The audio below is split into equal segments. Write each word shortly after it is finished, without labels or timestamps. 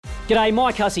G'day,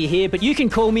 Mike Hussey here, but you can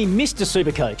call me Mr.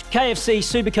 Supercoach. KFC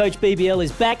Supercoach BBL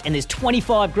is back and there's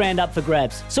 25 grand up for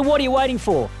grabs. So what are you waiting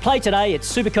for? Play today at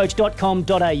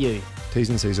supercoach.com.au. T's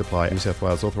and C's apply. New South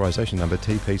Wales authorisation number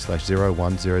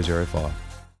TP/01005.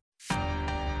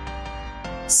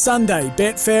 Sunday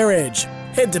Betfair Edge.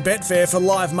 Head to Betfair for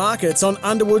live markets on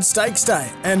Underwood Stakes Day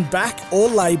and back or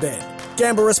lay bet.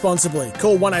 Gamble responsibly.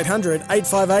 Call 1800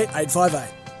 858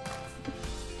 858.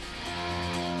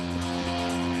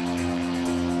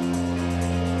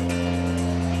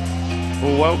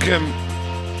 Well, welcome.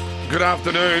 Good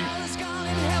afternoon.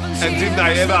 And didn't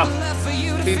they ever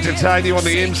entertain you on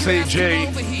the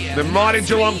MCG? The mighty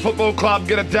Geelong Football Club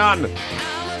get it done.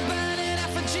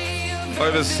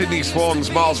 Over Sydney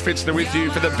Swans, Miles Fitzner with you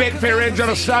for the Betfair Edge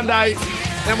on a Sunday.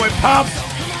 And we're pumped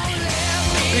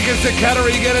because the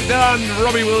Cattery get it done.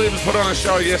 Robbie Williams put on a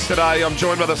show yesterday. I'm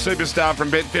joined by the superstar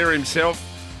from Betfair himself,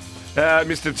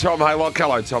 Mr. Tom Haylock.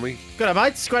 Hello, Tommy. Good day, mate.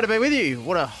 It's great to be with you.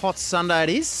 What a hot Sunday it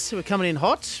is. We're coming in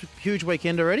hot. Huge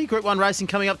weekend already. Group 1 racing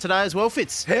coming up today as well,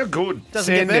 Fitz. How good.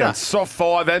 Doesn't get better. Soft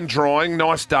 5 and drying.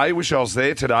 Nice day. Wish I was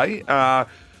there today. But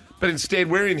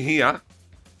instead, we're in here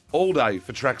all day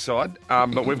for trackside.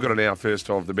 But we've got an hour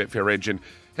first of the Betfair Edge. And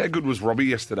how good was Robbie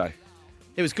yesterday?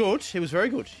 It was good. It was very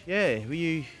good. Yeah. Were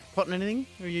you plotting anything?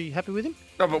 Were you happy with him?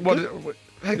 No, but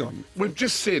hang on. We've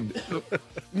just said,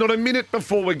 not a minute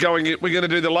before we're going to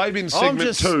do the lay-in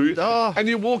segment too. And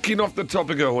you walk in off the top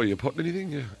and go, you plotting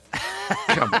anything? Yeah.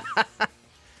 Come on.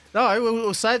 No,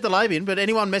 we'll save the lay-in, but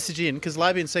anyone message in, because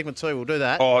lay-in segment 2, we'll do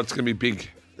that. Oh, it's going to be big.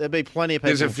 There'll be plenty of people.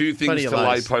 There's a few things to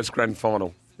lay post-grand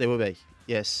final. There will be.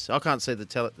 Yes, I can't see the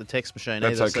text machine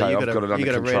That's either. okay, So I've got it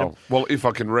under control. Well, if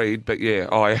I can read, but yeah,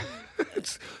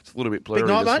 it's a little bit blurry Big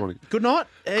night, this mate. morning. Good night.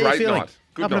 How Great are you feeling? night.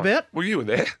 Good Up night. and about? Well, you were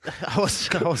there. I was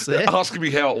there. Asking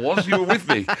me how it was. You were with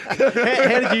me.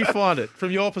 How did you find it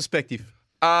from your perspective?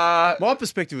 My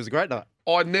perspective was a great night.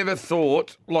 I never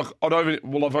thought, I've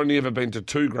only ever been to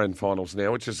 2 grand finals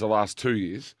now, which is the last 2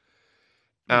 years.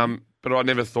 But I'd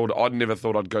never thought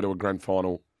I'd go to a grand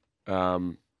final.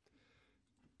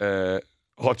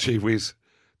 Gee whiz.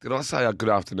 Did I say good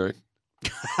afternoon?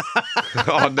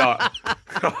 Oh, no.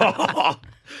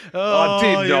 I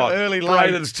did not. Early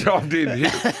late. Braden's chimed in.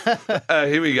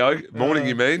 Here we go. Morning,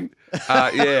 you mean?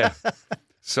 Yeah.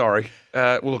 Sorry.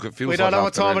 Well, look, it feels like we don't know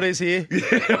what afternoon. time it is here.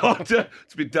 Yeah,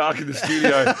 it's a bit dark in the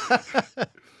studio.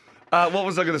 What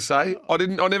was I going to say? I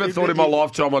never thought in my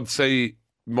lifetime I'd see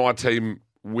my team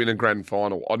win a grand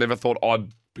final. I never thought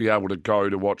I'd be able to go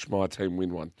to watch my team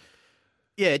win one.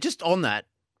 Yeah, just on that,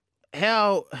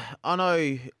 how I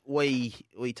know we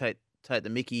take the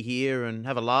mickey here and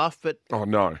have a laugh, but Oh,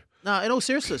 no. no, in all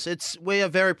seriousness, we are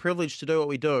very privileged to do what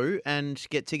we do and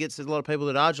get tickets to a lot of people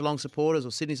that are Geelong supporters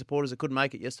or Sydney supporters that couldn't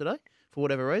make it yesterday for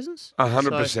whatever reasons.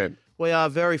 100%. So we are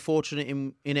very fortunate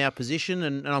in our position,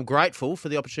 and I'm grateful for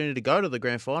the opportunity to go to the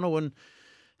grand final and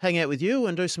hang out with you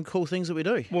and do some cool things that we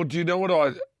do. Well, do you know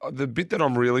what the bit that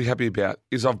I'm really happy about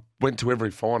is I've went to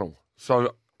every final.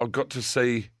 So I've got to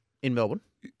see In Melbourne?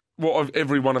 well, of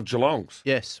every one of Geelong's.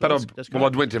 Yes. But that's great. I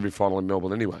went to every final in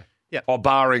Melbourne anyway. Yeah.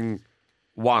 Barring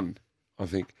one, I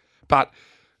think. But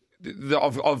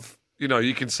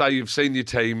you can say you've seen your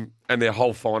team and their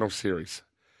whole final series.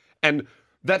 And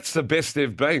that's the best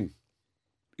they've been,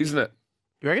 isn't it?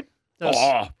 You reckon?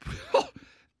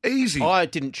 Easy. I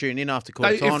didn't tune in after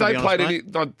quarter time. If they to be honest, played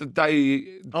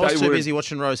mate. I was too busy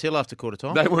watching Rose Hill after quarter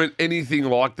time. They weren't anything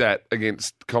like that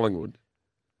against Collingwood.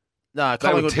 No,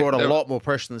 Collingwood brought a lot more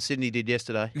pressure than Sydney did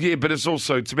yesterday. Yeah, but it's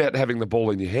about having the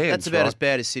ball in your hands. That's about right? as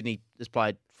bad as Sydney has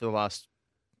played for the last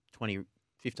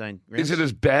 15 rounds. Is it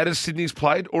as bad as Sydney's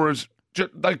played, or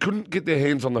they couldn't get their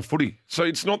hands on the footy? So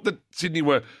it's not that Sydney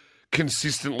were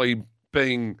consistently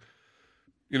being,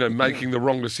 making the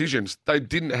wrong decisions. They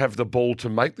didn't have the ball to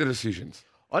make the decisions.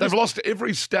 They've lost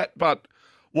every stat but,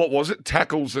 what was it,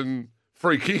 tackles and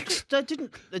free kicks. It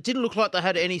didn't look like they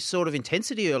had any sort of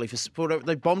intensity early for support.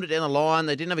 They bombed it down the line.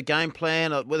 They didn't have a game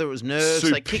plan, whether it was nerves.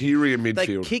 Superior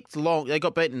midfield. They kicked long. They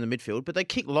got beaten in the midfield, but they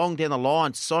kicked long down the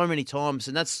line so many times,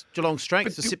 and that's Geelong's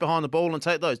strength to sit behind the ball and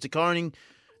take those. DeConing,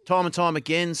 time and time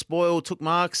again, spoiled, took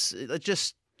marks. It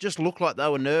just looked like they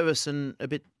were nervous and a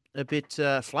bit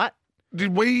flat.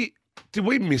 Did we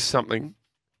miss something?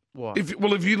 What? If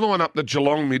you line up the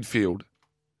Geelong midfield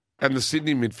and the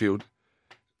Sydney midfield,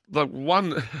 I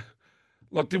know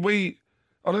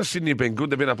Sydney have been good,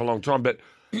 they've been up a long time, but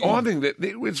I think that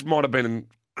this might have been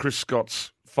Chris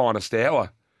Scott's finest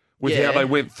hour with how they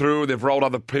went through, they've rolled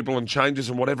other people and changes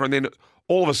and whatever, and then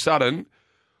all of a sudden,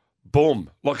 boom,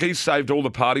 he saved all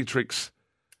the party tricks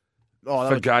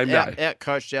for game day.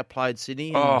 Out-coached, outplayed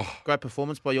Sydney. Great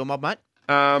performance by your mob, mate.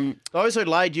 Those who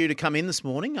laid you to come in this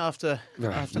morning after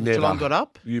never. Geelong got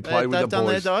up. You play with the done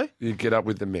boys. their dough. You get up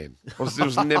with the men. I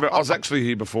was actually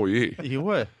here before you. You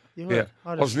were. Yeah.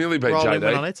 I was nearly beat roll in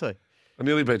when I JD. need to. I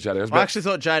nearly beat JD. I actually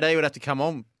thought JD would have to come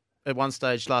on at one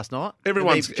stage last night.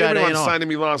 Everyone's saying to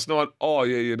me last night, "Oh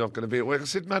yeah, you're not going to be at work." I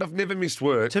said, "Mate, I've never missed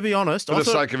work." To be honest, for the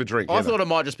sake of a drink. I thought it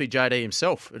might just be JD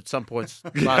himself at some points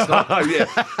last night.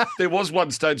 Yeah, there was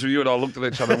one stage where you and I looked at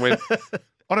each other and went,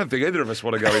 "I don't think either of us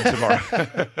want to go in tomorrow."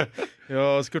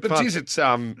 Oh, it's good but fun. geez,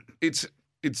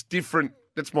 it's different.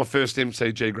 That's my first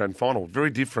MCG grand final.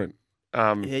 Very different.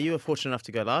 Yeah, you were fortunate enough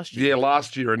to go last year. Yeah,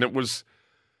 last year, and it was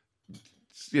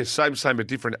same but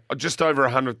different. Just over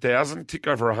 100,000, tick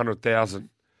over 100,000.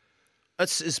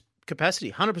 It's capacity,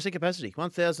 100% capacity,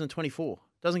 1,024.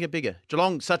 Doesn't get bigger.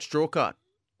 Geelong, such draw card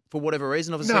for whatever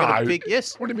reason. Obviously, got a big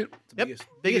yes. What do you mean? Yep,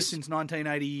 biggest since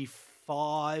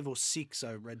 1985 or 6.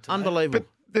 I read today. Unbelievable.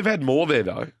 But they've had more there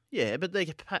though. Yeah, but they're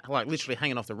like literally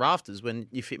hanging off the rafters when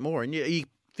you fit more, and you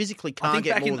physically can't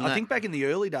get more than that. I think back in the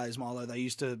early days, Milo, they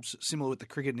used to, similar with the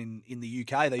cricket in the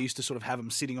UK, they used to sort of have them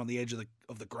sitting on the edge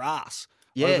of the grass.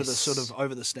 Yes.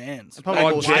 Over the stands. And probably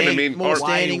more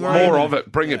standing room. More of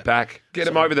it. Bring it back. Get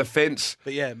them over the fence.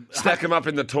 But yeah, stack them up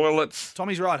in the toilets.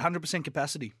 Tommy's right. 100%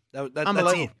 capacity.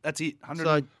 Unbelievable. That's it.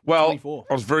 124. Well,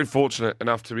 I was very fortunate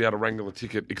enough to be able to wrangle a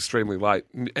ticket extremely late,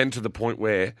 and to the point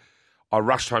where I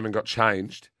rushed home and got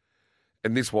changed.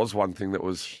 And this was one thing that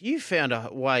was. You found a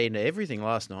way into everything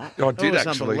last night. I did, was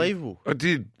actually. Unbelievable. I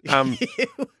did. I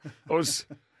was.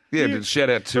 Yeah, but shout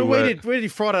out to. Where did you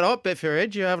Friday night, Betfair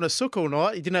Edge? You were having a sook all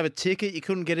night. You didn't have a ticket. You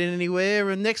couldn't get in anywhere.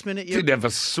 And next minute you didn't have a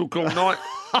sook all night.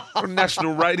 On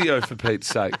national radio, for Pete's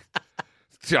sake.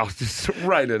 Just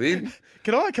rein it in.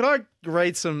 Can I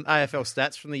read some AFL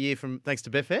stats from the year thanks to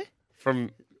Betfair?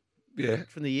 From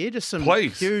the year, just some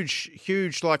Please.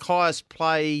 huge like highest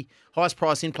price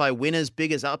in play winners,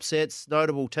 biggest upsets,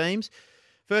 notable teams.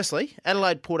 Firstly,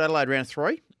 Port Adelaide round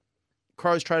 3.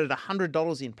 Crows traded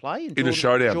 $100 in play. In a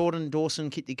showdown. Jordan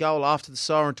Dawson kicked the goal after the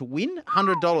siren to win.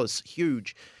 $100,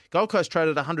 huge. Gold Coast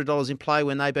traded $100 in play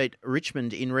when they beat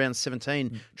Richmond in round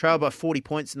 17. Trailed by 40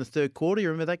 points in the third quarter. You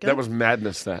remember that game? That was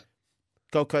madness, that.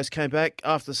 Gold Coast came back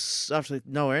after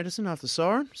Noah Anderson, after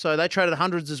siren. So they traded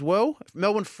hundreds as well.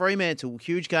 Melbourne Fremantle,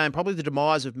 huge game. Probably the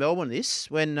demise of Melbourne this,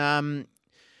 when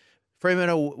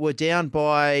Fremantle were down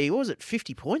by,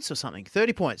 50 points or something?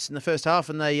 30 points in the first half,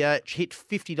 and they hit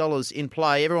 $50 in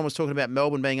play. Everyone was talking about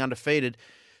Melbourne being undefeated.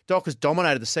 Dockers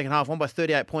dominated the second half, won by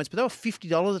 38 points, but they were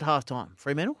 $50 at halftime,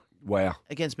 Fremantle. Wow.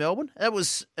 Against Melbourne. It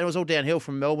was all downhill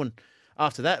from Melbourne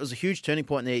after that. It was a huge turning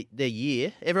point in their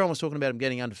year. Everyone was talking about them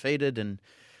getting undefeated and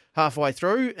halfway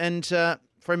through, and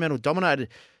Fremantle dominated.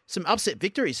 Some upset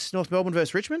victories. North Melbourne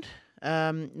versus Richmond.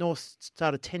 North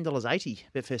started $10.80,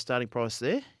 Betfair starting price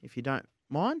there, if you don't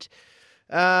mind.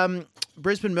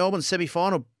 Brisbane, Melbourne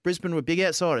semi-final. Brisbane were big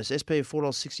outsiders. SP of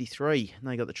 $4.63, and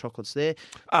they got the chocolates there.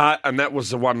 And that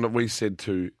was the one that we said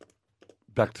to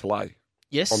back to lay.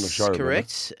 Yes, on the show,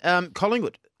 correct.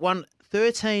 Collingwood won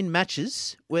 13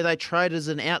 matches where they traded as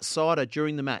an outsider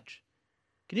during the match.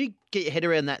 Can you get your head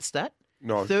around that stat?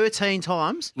 No. 13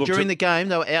 times during the game,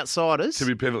 they were outsiders. To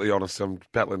be perfectly honest, I'm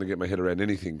battling to get my head around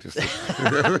anything.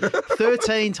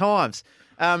 13 times.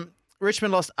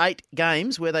 Richmond lost 8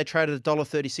 games where they traded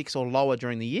 $1.36 or lower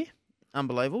during the year.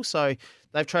 Unbelievable. So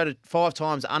they've traded 5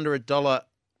 times under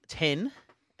 $1.10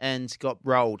 and got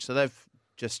rolled. So they've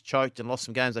just choked and lost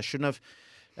some games they shouldn't have.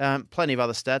 Plenty of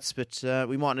other stats, but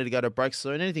we might need to go to a break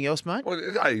soon. Anything else, mate? Well,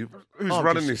 hey, who's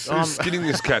running this? Who's skinning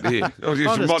this cat here? Oh, you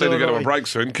might need to go to a break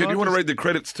soon. You want to read the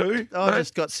credits too? I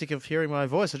just got sick of hearing my own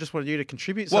voice. I just wanted you to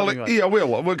contribute something. Well, yeah, I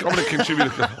will. I'm going to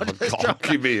contribute.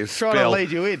 Give me a spell. Trying to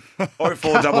lead you in.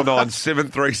 0499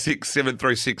 736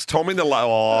 736. Tom in the low.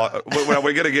 Oh, well,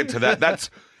 we're going to get to that.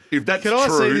 If that's Can true. I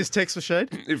see this text machine?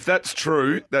 If that's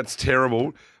true, that's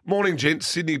terrible. Morning, gents.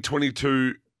 Sydney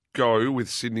 22 go with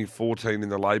Sydney 14 in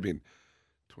the lay bin.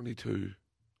 22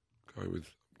 go with.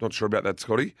 Not sure about that,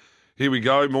 Scotty. Here we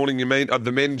go. Morning, you mean.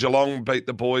 The men, Geelong beat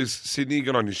the boys. Sydney,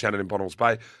 good on you, Shannon and Bonnells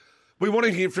Bay. We want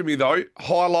to hear from you, though.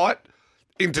 Highlight,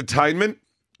 entertainment,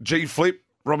 G-Flip,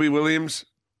 Robbie Williams,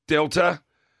 Delta.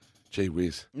 Gee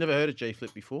whiz. Never heard of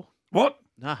G-Flip before. What?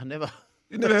 Nah, never.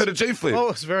 You never heard of G-Flip? I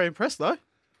was very impressed, though.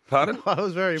 Pardon? I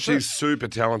was very impressed. She's super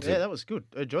talented. Yeah, that was good.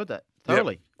 I enjoyed that.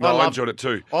 Thoroughly. Yep. No, I enjoyed it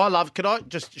too. Could I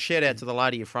just shout out to the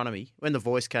lady in front of me? When the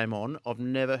voice came on,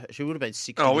 she would have been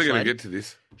 60. Oh, we're going to get to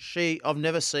this. I've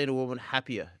never seen a woman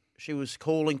happier. She was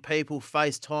calling people,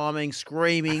 FaceTiming,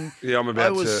 screaming. Yeah, I'm about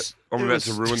to ruin that. I'm about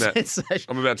to ruin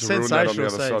that on the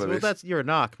other side of this. You're a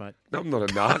narc, mate. No, I'm not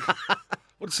a narc.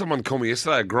 What did someone call me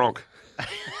yesterday? A Gronk.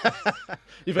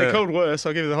 You've been called worse.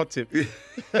 I'll give you the hot tip.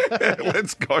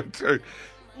 Let's go to...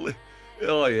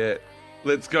 Oh, yeah.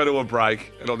 Let's go to a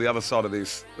break. And on the other side of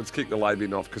this, let's kick the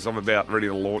lay-bin off because I'm about ready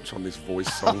to launch on this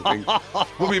voice song thing.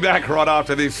 We'll be back right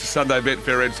after this Sunday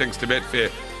Betfair Edge, thanks to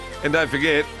Betfair. And don't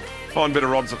forget, find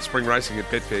better odds at spring racing at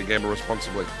Betfair. Gamble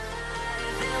responsibly.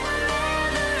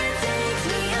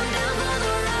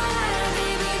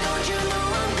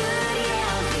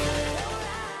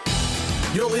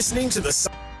 You're listening to the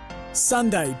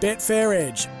Sunday Betfair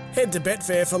Edge. Head to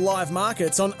Betfair for live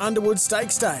markets on Underwood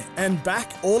Stakes Day and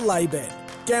back or lay bet.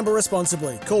 Gamble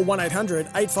responsibly. Call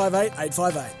 1-800-858-858.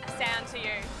 Sound to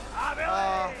you.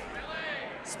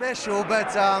 Special,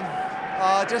 but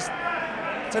just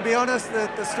to be honest,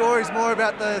 the story's more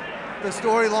about the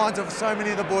storylines of so many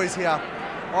of the boys here.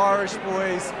 Irish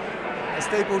boys, a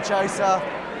steeplechaser,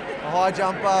 a high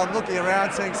jumper. I'm looking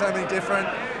around, seeing so many different.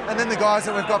 And then the guys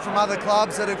that we've got from other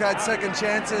clubs that have had second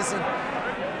chances. And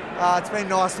it's been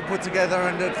nice to put together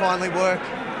and it finally work.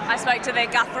 I spoke to the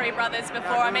Guthrie brothers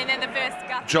before. I mean, they're the first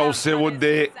Guthrie Joel Selwood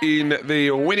there in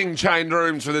the winning chain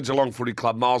rooms for the Geelong Footy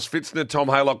Club. Miles Fitzner, Tom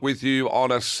Haylock with you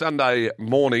on a Sunday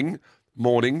morning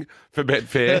for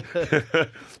Betfair.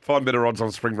 Find better odds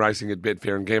on spring racing at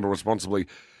Betfair and gamble responsibly.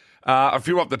 A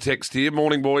few up the text here.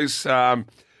 Morning, boys.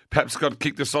 Perhaps got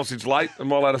kicked the sausage late.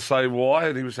 Am I allowed to say why?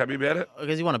 And he was happy about it.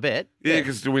 Because you want to bet. Yeah,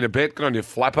 because to win a bet, good on your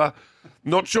flapper.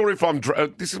 Not sure if I'm...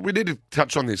 we need to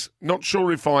touch on this. Not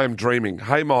sure if I am dreaming.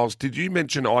 Hey, Miles, did you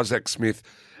mention Isaac Smith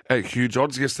at huge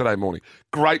odds yesterday morning?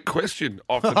 Great question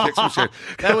off the text machine.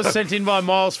 That was sent in by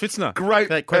Miles Fitzner. Great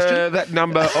that question. That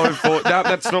number, no,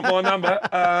 that's not my number.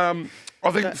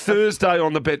 I think Thursday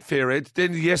on the Betfair Edge.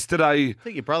 Then yesterday... I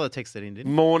think your brother texted in, didn't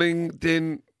he? Morning,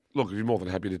 then... Look, you're more than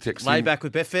happy to text Lay in. back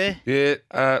with Betfair?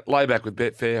 Yeah, lay back with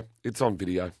Betfair. It's on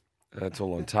video. It's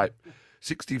all on tape.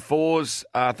 64s,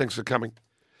 thanks for coming.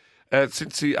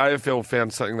 Since the AFL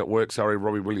found something that works,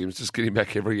 Robbie Williams, just get him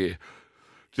back every year.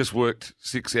 Just worked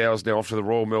 6 hours now after the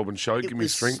Royal Melbourne show. Give me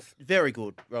strength. Very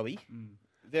good, Robbie.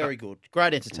 Very good.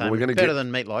 Great entertainment. We're Better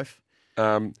than Meatloaf.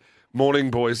 Morning,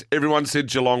 boys. Everyone said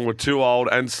Geelong were too old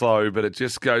and slow, but it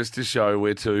just goes to show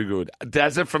we're too good.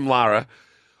 Dazza from Lara...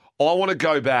 I want to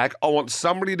go back. I want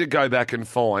somebody to go back and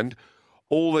find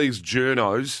all these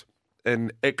journos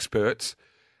and experts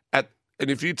and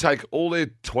if you take all their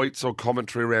tweets or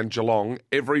commentary around Geelong,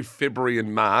 every February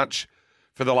and March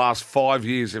for the last 5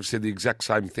 years have said the exact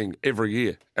same thing every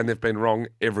year, and they've been wrong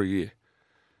every year.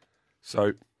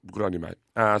 So, good on you, mate.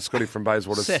 Scotty from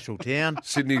Bayswater. Settle down.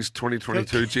 Sydney's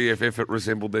 2022 GF effort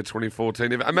resembled their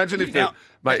 2014 effort. Imagine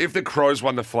if the Crows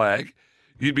won the flag,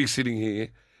 you'd be sitting here.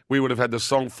 We would have had the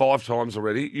song 5 times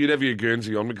already. You'd have your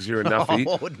Guernsey on because you're a nuffy.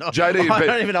 Oh, no. JD, I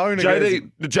don't even own a Guernsey.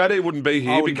 JD wouldn't be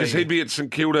here because he'd be at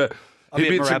St Kilda. He'd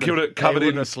be at St Kilda covered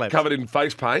in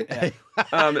face paint. Yeah.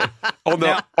 On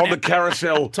the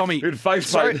carousel, Tommy, in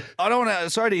face paint. Paint. I don't want to.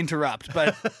 Sorry to interrupt,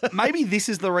 but maybe this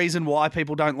is the reason why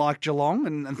people don't like Geelong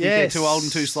and think they're too old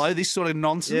and too slow. This sort of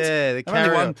nonsense. Yeah, they've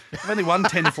only won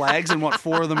 10 flags and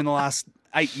 4 of them in the last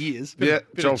 8 years. Bit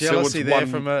of jealousy there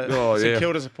from a St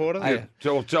Kilda supporter. Yeah.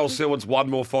 Joel Selwood's won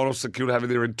more finals St Kilda have in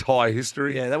their entire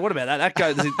history. Yeah, what about that?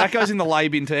 That goes in the lay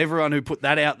bin to everyone who put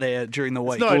that out there during the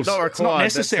week. It's not required. It's not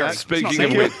necessary.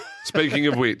 Speaking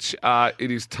of which,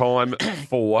 it is time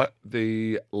for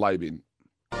the lay bin.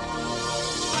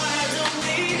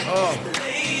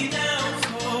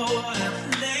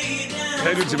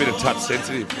 Hedwig's a bit of touch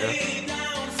sensitive. Yeah?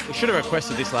 We should have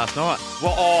requested this last night.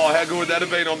 Well, how good would that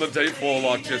have been on the deep floor?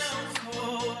 Like just,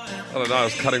 I don't know, I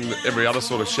was cutting every other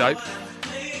sort of shape.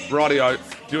 Rightio, do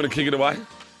you want to kick it away?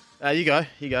 You go.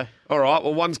 All right,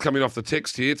 well, one's coming off the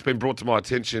text here. It's been brought to my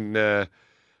attention a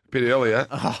bit earlier.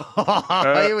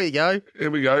 Here we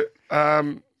go.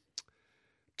 Tom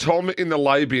in the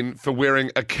lay bin for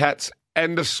wearing a Cats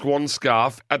and a Swan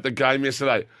scarf at the game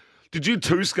yesterday. Did you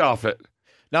scarf it?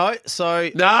 No, so...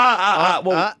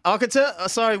 Well, I could tell...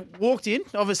 So I walked in.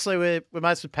 Obviously, we're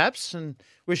mates with Paps and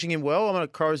wishing him well. I'm a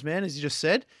Crows man, as you just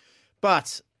said.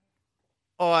 But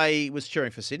I was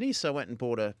cheering for Sydney, so I went and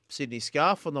bought a Sydney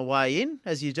scarf on the way in,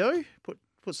 as you do. Put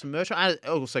some merch on.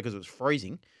 Also, because it was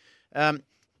freezing. So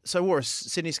I wore a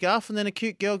Sydney scarf, and then a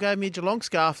cute girl gave me a Geelong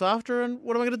scarf after, and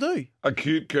what am I going to do? A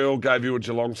cute girl gave you a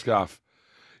Geelong scarf.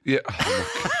 Yeah.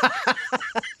 Oh,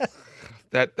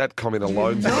 That comment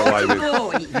alone's in the way with.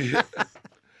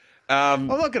 I'm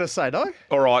not going to say no.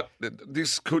 All right,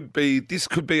 this could be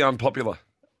unpopular.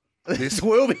 This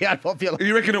will be unpopular.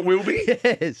 You reckon it will be?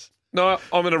 Yes. No,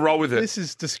 I'm going to roll with it. This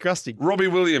is disgusting. Robbie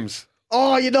Williams.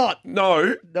 Oh, you're not.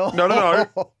 No.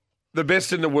 The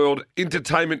best in the world,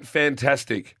 entertainment,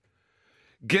 fantastic.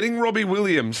 Getting Robbie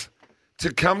Williams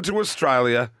to come to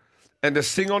Australia and to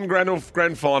sing on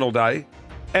grand final day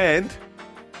and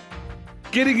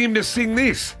getting him to sing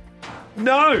this.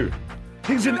 No.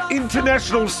 He's an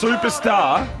international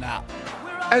superstar. Nah.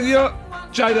 And you're,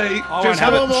 JD, just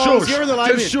have Come it. on, Miles, you're in the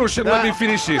lane. Just shush and let me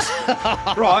finish this.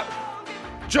 Right.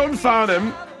 John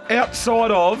Farnham,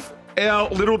 outside of our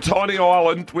little tiny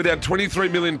island with our 23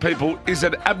 million people, is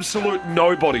an absolute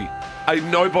nobody. A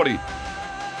nobody.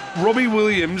 Robbie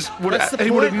Williams, would That's the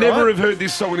he would have point, never right? have heard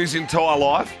this song in his entire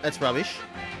life. That's rubbish.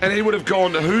 And he would have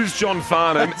gone, who's John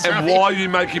Farnham That's and right. why are you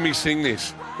making me sing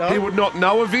this? No. He would not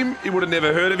know of him. He would have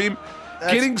never heard of him.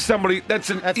 Getting somebody, that's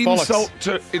that's insult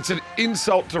bollocks. it's an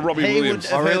insult to Robbie He would Williams.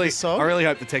 have- I heard really, the song? I really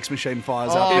hope the text machine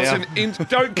fires Oh, up It's now.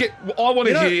 don't get, I want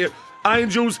You to know- hear,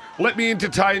 Angels, let me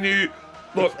entertain you.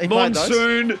 Look, He played those.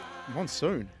 Monsoon,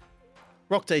 Monsoon.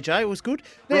 Rock DJ was good.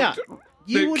 Now, the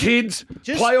you would kids,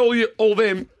 just- play all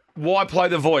them. Why play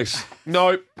the voice?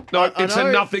 No, I it's know-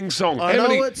 a nothing song. I How know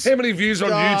many, it's- how many views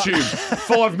on YouTube?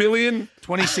 5 million?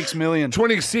 26 million.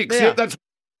 26. Yeah. Yeah, that's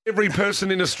every person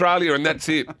in Australia, and that's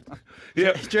it.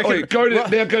 Yeah. Do you reckon- Go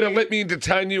to Let Me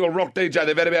Entertain You or Rock DJ.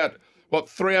 They've had about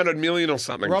 300 million or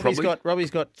something. Robbie's probably.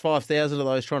 got 5,000 of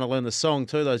those trying to learn the song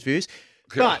too, those views.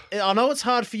 But I know it's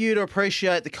hard for you to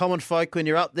appreciate the common folk when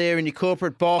you're up there in your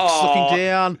corporate box Oh, looking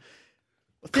down.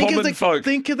 common folk.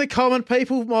 Think of the common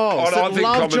people, Miles, I that think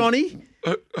love common- Johnny.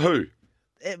 Who?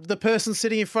 The person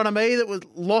sitting in front of me that was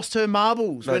lost her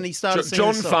marbles when he started singing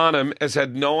John the song. Farnham has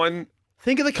had 9.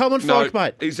 Think of the common No, folk,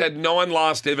 mate. he's had 9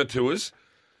 last ever tours.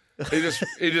 He just.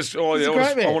 Oh, He's yeah, a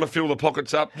great man. I want to fill the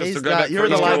pockets up just He's to go that- back you're for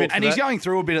in the his lane tour. with- And he's going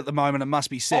through a bit at the moment, it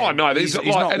must be said. Oh, no, he's there's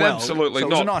not and well. absolutely so it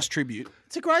was a not. nice tribute.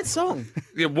 It's a great song.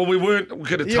 Yeah, well, we weren't going to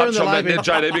You're in touch the on that lane, now,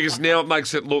 JD, because now it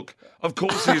makes it look. Of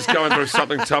course, he's going through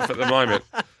something tough at the moment.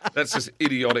 That's just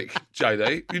idiotic,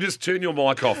 JD. You just turn your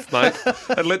mic off, mate,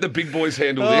 and let the big boys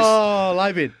handle this. Oh,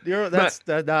 Laban,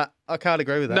 nah, I can't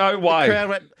agree with that. No way. The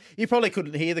crowd you probably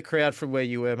couldn't hear the crowd from where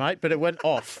you were, mate, but it went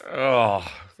off. Oh.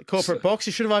 The corporate box,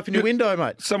 you should have opened your window,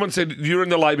 mate. Someone said, you're in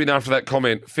the Laban after that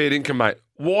comment. Fair income, mate.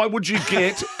 Why would you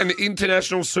get an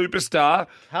international superstar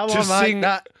Come to on, mate. sing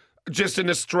just an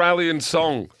Australian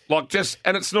song?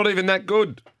 And it's not even that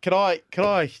good. Can I?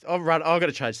 I've got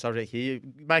to change subject here. You're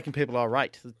making people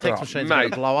irate. The text machine's going mate.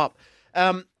 to blow up.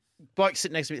 Bloke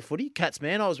sitting next to me at the footy, Cat's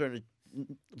man. I was wearing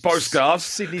a Both scarves.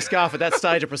 Sydney scarf at that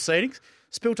stage of proceedings.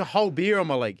 Spilt a whole beer on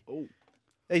my leg.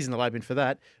 He's in the lab bin for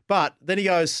that. But then he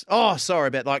goes, oh, sorry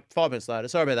about 5 minutes later.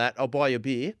 Sorry about that. I'll buy you a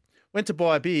beer. Went to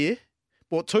buy a beer,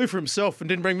 bought 2 for himself and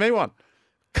didn't bring me one.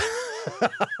 I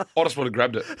just would have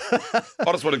grabbed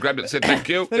it. Said thank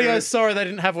you. Then he goes, sorry, they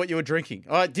didn't have what you were drinking.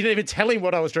 I didn't even tell him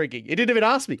what I was drinking. He didn't even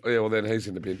ask me. Yeah, well, then he's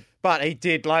in the bin. But he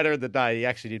did later in the day. He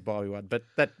actually did buy me one. But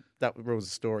that rules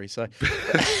the story. So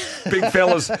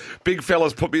Big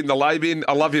fellas put me in the lay bin.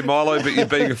 I love you, Milo, but you're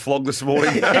being a flog this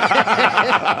morning.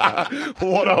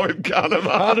 What I would cut him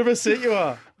up. 100% you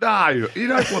are. No, you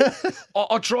know what?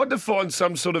 I tried to find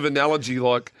some sort of analogy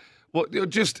like,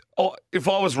 if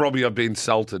I was Robbie, I'd be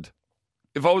insulted.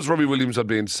 If I was Robbie Williams, I'd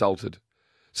be insulted.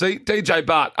 See, DJ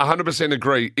Bart, 100%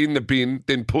 agree, in the bin,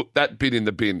 then put that bin in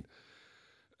the bin.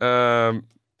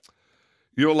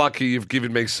 You're lucky you've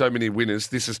given me so many winners.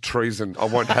 This is treason. I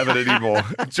won't have it anymore.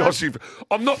 Josh,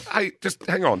 just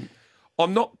hang on.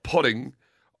 I'm not potting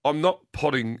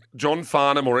John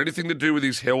Farnham or anything to do with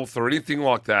his health or anything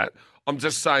like that. I'm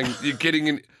just saying you're getting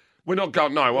in. We're not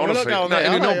going, no, honestly. not going No, there.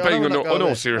 you're I know, not being, I know we're not in going all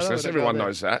there. seriousness, I know we're not everyone going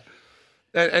knows that.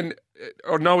 And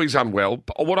I know he's unwell,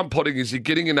 but what I'm putting is you're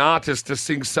getting an artist to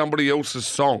sing somebody else's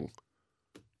song.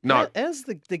 No. How's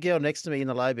the girl next to me in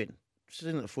the lay bin? She's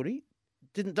in the footy.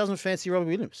 Doesn't fancy Robbie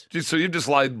Williams. So you've just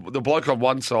laid the bloke on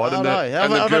one side and the I've girl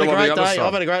had a on the great other day. side.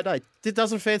 I've had a great day.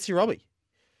 Doesn't fancy Robbie.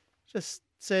 Just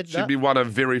said Should no. be one of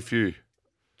very few.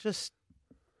 Just,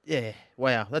 yeah.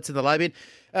 Wow. That's in the lay bin.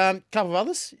 Couple of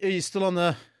others. Are you still on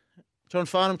the John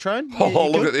Farnham train? Oh,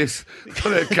 look at this.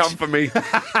 They've come for me.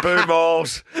 Boo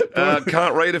Miles.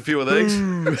 Can't read a few of these.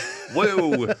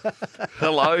 Woo.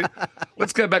 Hello.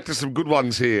 Let's go back to some good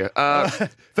ones here.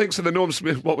 Thanks for the Norm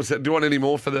Smith. What was that? Do you want any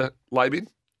more for the lay bin?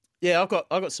 Yeah, I've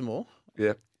got some more.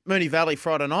 Yeah. Moonee Valley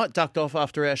Friday night, ducked off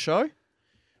after our show.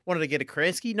 Wanted to get a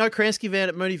Kransky. No Kransky van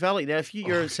at Moonee Valley. Now, if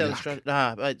you're in South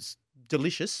Australia, it's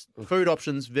delicious. Food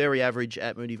options, very average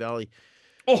at Moonee Valley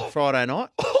Friday night.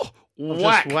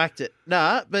 Whack. Just whacked it.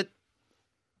 But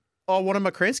I wanted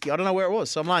my Kransky. I don't know where it was,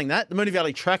 so I'm laying that. The Moonee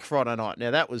Valley track Friday night. Now,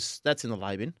 that's in the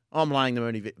lay bin. I'm laying the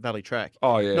Moonee Valley track.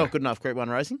 Oh, yeah. Not good enough Group 1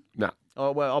 racing. No.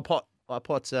 Oh, well, I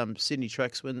pot Sydney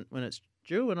tracks when it's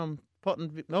due, and I'm Pot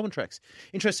and Melbourne tracks.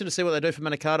 Interesting to see what they do for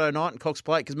Manikato night and Cox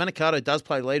Plate, because Manikato does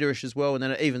play leaderish as well, and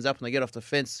then it evens up and they get off the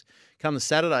fence come the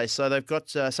Saturday. So they've got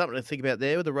something to think about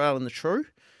there with the rail and the true.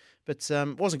 But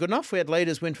wasn't good enough. We had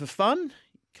leaders win for fun.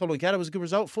 Coolangatta was a good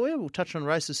result for you. We'll touch on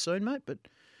races soon, mate. But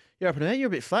you're up and about. You're a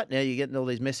bit flat now. You're getting all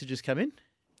these messages come in.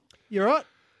 You all right?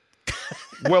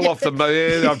 Well off the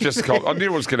man. I knew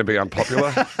it was going to be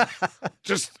unpopular.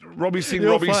 Just Robbie sing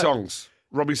You're Robbie flat. songs.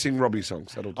 Robbie sing Robbie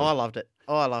songs. That'll do. I loved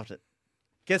it.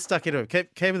 Get stuck into it.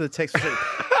 Keep in the text.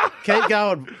 Keep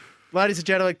going. Ladies and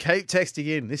gentlemen, keep texting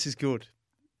in. This is good.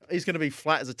 He's going to be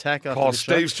flat as a tack after Oh, this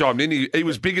show. Steve's chimed in. He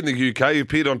was big in the UK. He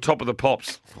appeared on Top of the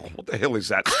Pops. Oh, what the hell is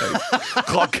that, Steve?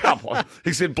 Oh, come on.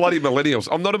 He said bloody millennials.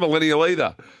 I'm not a millennial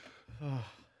either.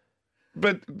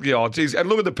 But, yeah, oh, geez. And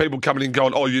look at the people coming in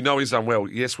going, oh, you know he's unwell.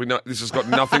 Yes, we know. This has got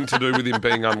nothing to do with him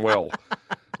being unwell.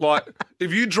 Like,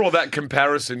 if you draw that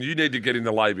comparison, you need to get in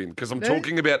the lay bin, because I'm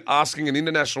talking about asking an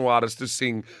international artist to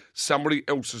sing somebody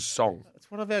else's song. It's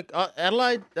one of our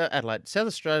Adelaide, South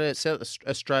Australia.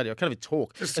 I can't even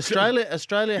talk. Australia has,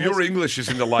 Your English is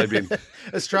in the lay bin.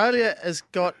 Australia has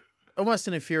got almost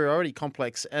an inferiority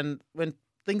complex, and when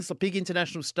things like big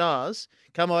international stars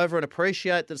come over and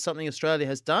appreciate that it's something Australia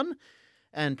has done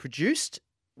and produced,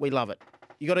 we love it.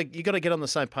 You got to get on the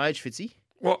same page, Fitzy.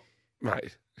 What,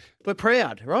 mate? We're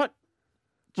proud, right?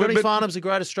 Johnny Farnham's a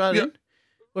great Australian.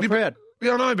 We're proud.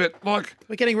 Yeah, I know, but like,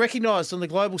 We're getting recognised on the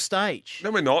global stage. no,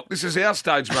 we're not. This is our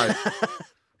stage, mate.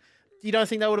 You don't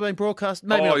think that would have been broadcast?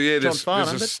 Maybe not John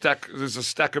Farnham, there's a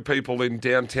stack of people in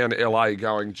downtown LA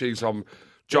going, geez, Would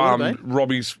have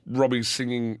Robbie's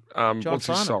singing, what's his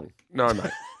Farnham. song? No,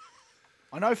 mate.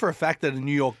 I know for a fact that a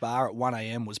New York bar at 1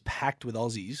 a.m. was packed with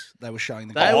Aussies. They were showing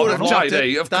the. They Oh, would have liked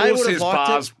JD, it. of They course would have there's liked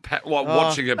bars it.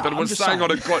 watching it, but it I'm was just saying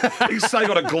he's saying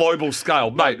on a global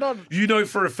scale. Mate, you know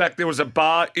for a fact there was a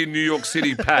bar in New York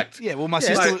City packed. Yeah, well, my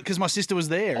Yeah. sister, because my sister was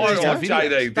there. Oh, She's got JD,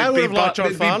 videos. They would have liked John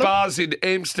there'd be Farnham. bars in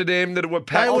Amsterdam that were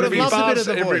packed. They would There'd have be loved a bit bars of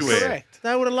the voice. everywhere. Correct.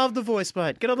 They would have loved the voice,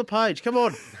 mate. Get on the page. Come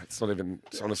on.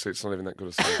 Honestly, it's not even that good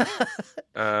a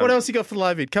song. What else you got for the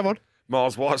low bid? Come on.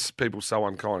 Miles, why are people so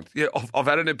unkind? Yeah, I've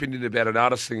had an opinion about an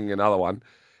artist singing another one,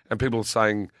 and people are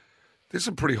saying, there's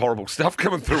some pretty horrible stuff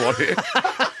coming through on here.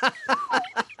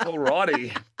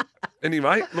 Alrighty.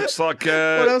 Anyway, looks like What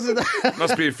else is that?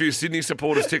 must be a few Sydney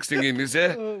supporters texting in, is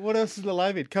there? What else is the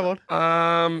low bid? Come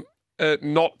on.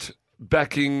 Not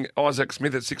backing Isaac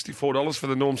Smith at $64 for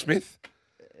the Norm Smith.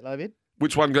 Low bid.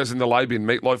 Which one goes in the lay bin,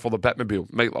 Meatloaf or the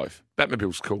Batmobile? Meatloaf.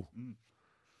 Batmobile's cool.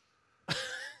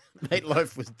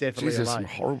 Meatloaf was definitely Jeez, a there's lay. some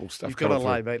horrible stuff You've got to coming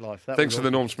lay through. Meatloaf. That Thanks was for the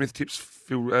awesome. Norm Smith tips.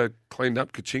 Feel cleaned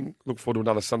up. Ka-ching. Look forward to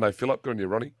another Sunday fill-up. Good on you,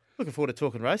 Ronnie. Looking forward to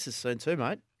talking races soon too,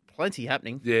 mate. Plenty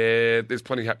happening. Yeah, there's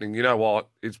plenty happening. You know what?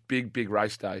 It's big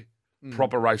race day.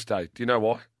 Proper race day. Do you know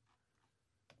why?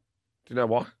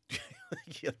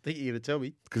 I think you're going to tell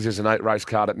me. Because there's an 8-race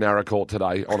card at Narra Court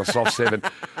today on a soft 7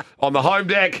 on the home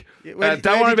deck. Where-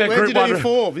 Don't where'd worry you- about where'd Group you do 1. your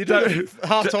form? You did it at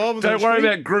half-time of the Don't worry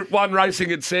sprint? about Group 1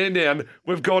 racing at Sandown.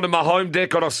 We've gone to my home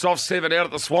deck on a soft 7 out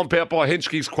at the swamp out by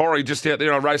Henschke's Quarry, just out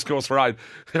there on Racecourse Road.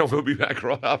 And we'll be back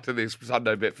right after this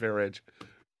Sunday Betfair Edge.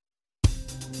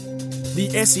 The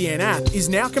SEN app is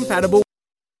now compatible.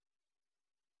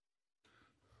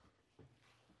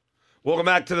 Welcome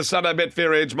back to the Sunday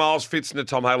Betfair Edge. Miles Fitz and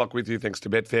Tom Haylock with you. Thanks to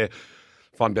Betfair.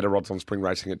 Find better odds on spring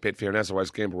racing at Betfair. And as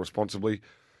always, gamble responsibly.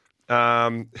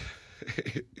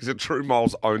 Is it true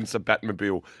Miles owns a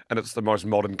Batmobile and it's the most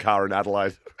modern car in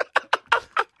Adelaide?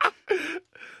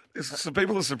 Some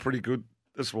people are pretty good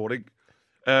this morning.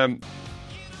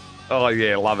 Oh,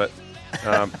 yeah, love it.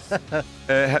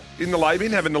 In the lay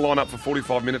bin, having to line up for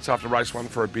 45 minutes after race 1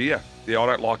 for a beer. Yeah, I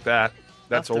don't like that.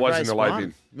 That's After always in race the lay one,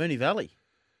 bin. Moonee Valley.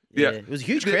 Yeah. It was a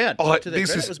huge crowd. Oh, to their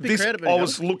credit. It was a big crowd at Moonee I Valley.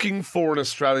 was looking for an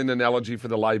Australian analogy for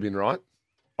the lay bin, right?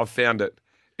 I found it.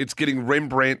 It's getting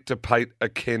Rembrandt to paint a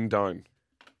Ken Dome.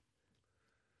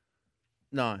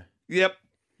 No. Yep.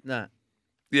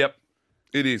 It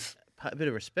is. A bit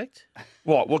of respect.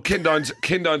 What? Well, Ken Done's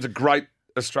a great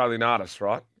Australian artist,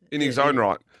 right? In his own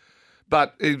right.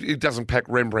 But it doesn't pack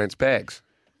Rembrandt's bags.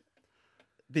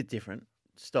 A bit different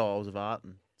styles of art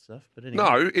and stuff. But anyway.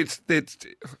 No, it's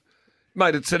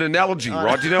mate, it's an analogy,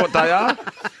 right? Do you know what they are?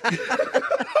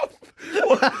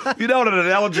 You know what an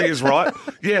analogy is, right?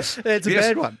 Yes. It's a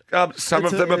bad one. Some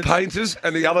of them are painters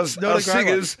and the others not are a great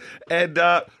singers. And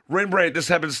Rembrandt just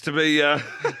happens to be...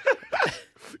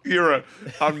 you're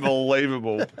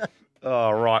unbelievable.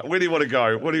 Oh, right. Where do you want to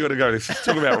go? Let's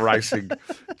talk about racing.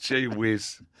 Gee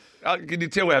whiz. Can you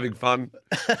tell we're having fun?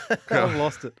 I've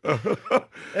lost it.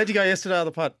 How'd you go yesterday on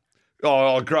the punt?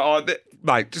 Oh, great.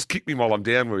 Mate, just kick me while I'm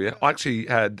down, will you? I actually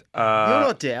had... You're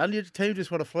not down. Your team just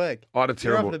won a flag. I had a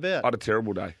You're up terrible, and about. I had a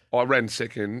terrible day. I ran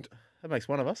second. That makes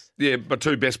one of us. Yeah, my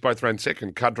two best both ran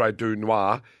second, Cadre du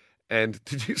Noir. And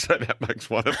did you say that makes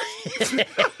one of us?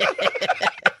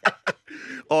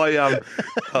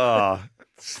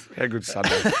 How good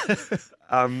Sunday.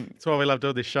 That's why we love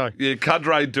doing this show. Yeah,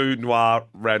 Cadre du Noir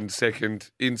ran second.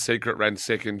 In Secret ran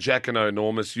second. Jacquino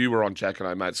enormous. You were on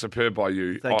Jacquino, mate. Superb by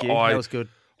you. Thank you. That was good.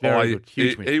 Very good.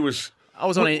 Huge win. He was... I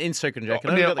was on in Secret,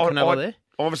 Jacquino. Now, Got the Canelo there.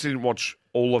 I obviously didn't watch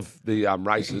all of the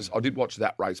races. I did watch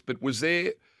that race. But was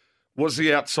the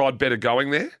outside better going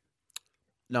there?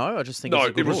 No, I just think No, it's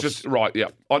a good it was horse. just... Right, yeah.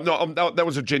 That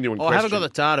was a genuine question. I haven't got the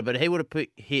data, but he would have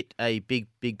hit a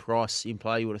big price in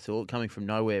play, you would have thought, coming from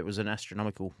nowhere. It was an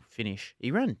astronomical finish.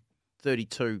 He ran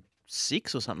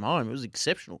 32.6 or something home. It was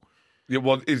exceptional. Yeah,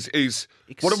 well, what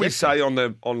did we say on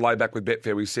Layback with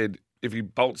Betfair? We said if he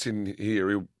bolts in here,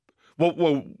 he'll...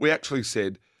 Well, we actually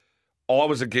said I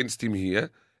was against him here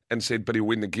and said, but he'll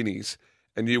win the Guineas.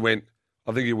 And you went,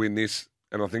 I think he'll win this,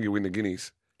 and I think he'll win the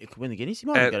Guineas. He could win the Guineas. He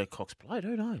might even go to Cox Plate.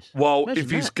 Who knows? Well, Imagine if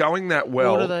he's that. going that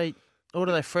well... Or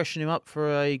do they freshen him up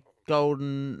for a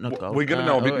golden... Not golden. We're going to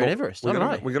know a bit more. Everest. I don't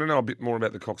know. We're going to know a bit more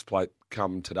about the Cox Plate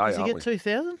come today, Does he aren't get we?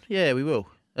 2,000? Yeah, we will.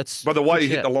 That's By the way he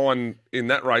hit shout. the line in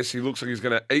that race, he looks like he's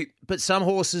going to eat. But some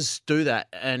horses do that,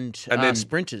 and then-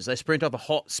 sprinters. They sprint up a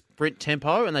hot sprint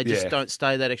tempo, and they just Yeah. don't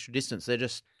stay that extra distance. They're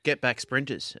just get-back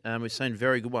sprinters. We've seen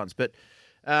very good ones. But,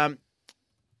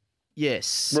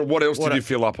 yes. Well, what else did you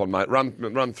fill up on, mate?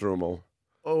 Run through them all.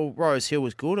 Oh, Rose Hill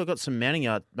was good. I got some mounting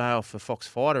yard mail for Fox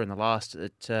Fighter in the last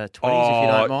at 20s, if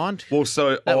you don't mind. Well,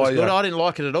 so That was good. I didn't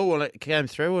like it at all when it came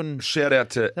through. And shout out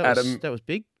to Adam. That was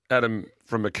big. Adam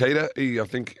from Makita. I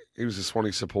think he was a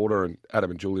Swanee supporter, and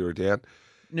Adam and Julia are down.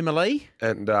 Nimalee.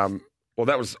 And I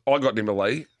got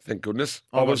Nimalee, thank goodness.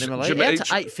 I got Nimalee. Out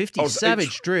to 850,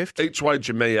 savage drift. Each way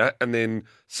Jamea, and then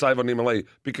save on Nimalee.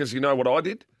 Because you know what I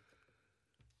did?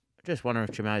 Just wondering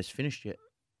if Jamea's finished yet.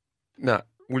 No.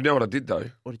 Well, you know what I did,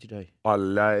 though? What did you do? I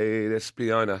laid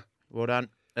Espiona. Well done.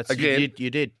 That's Again, you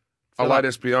did. I laid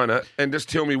Espiona. And just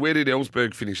tell me, where did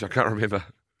Ellsberg finish? I can't remember.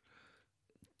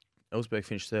 Ellsberg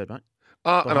finished third, mate.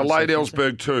 And I laid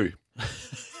Ellsberg too.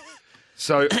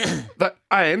 So, that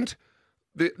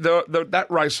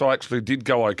race I actually did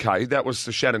go okay. That was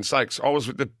the Shannon Stakes. I was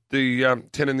with the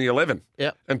 10 and the 11.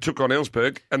 Yep. And took on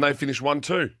Ellsberg, and they finished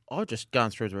 1-2. I've just gone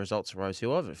through the results of Rose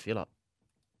Hill. I have a feel up.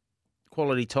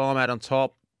 Quality time out on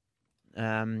top.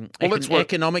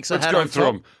 Economics I had go on through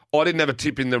top. them. I didn't have a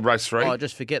tip in the race 3. Oh,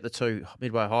 just forget the 2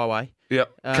 Midway Highway. Yeah.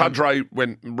 Cadre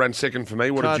ran second for me.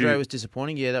 What did you? Cadre was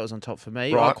disappointing. Yeah, that was on top for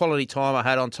me. Right. Quality time I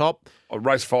had on top.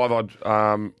 Race 5,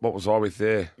 what was I with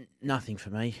there? Nothing for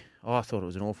me. I thought it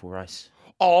was an awful race.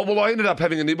 Oh, well, I ended up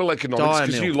having a nibble economics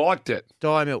because you liked it.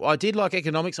 Diamil. I did like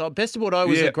economics. Best of Bordeaux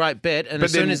was a great bet, and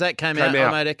as soon as that came out, I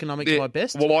made economics my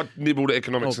best. Well, I nibbled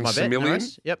economics and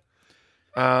Simillion. Yep.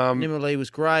 Nimalee was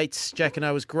great.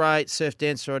 Jacquino was great. Surf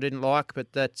Dancer I didn't like,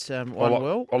 but that won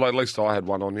well. Well, at least I had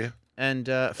one on you. And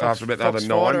After about the other Fox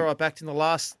 9. Fighter, I backed in the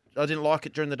last. I didn't like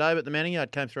it during the day, but the Manning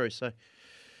Yard came through. So,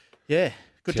 yeah,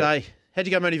 good day. How'd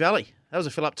you go, Mooney Valley? That was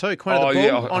a fill up too. Queen of the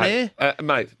Ball on air.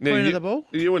 Mate, now Queen of the Ball.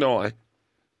 You and I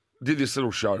did this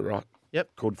little show, right?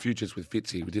 Yep. Called Futures with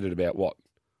Fitzy. We did it about,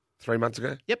 3 months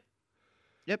ago? Yep.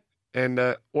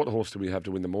 And what horse did we have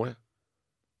to win the Moya?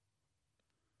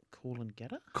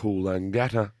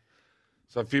 Coolangatta.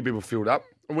 So a few people filled up.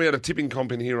 And we had a tipping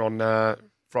comp in here on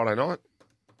Friday night.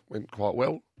 Went quite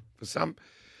well for some.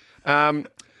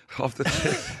 Off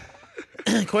the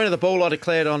Queen of the Ball I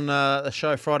declared on the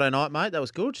show Friday night, mate. That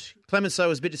was good. Clemenceau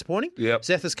was a bit disappointing. Yep.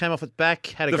 Zethus came off its back,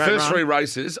 had a The great first run. 3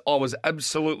 races, I was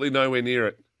absolutely nowhere near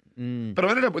it. But I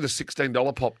ended up with a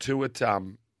 $16 pop too at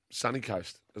Sunny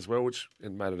Coast as well, which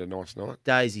made it a nice night.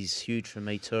 Daisy's huge for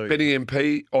me too. Benny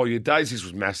MP, Daisy's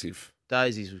was massive.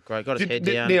 Daisy's was great. Got his head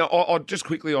down. Now, I just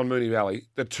quickly on Mooney Valley,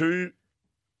 the 2,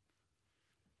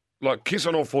 like Kiss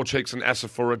on All 4 Cheeks and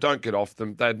Asafura, don't get off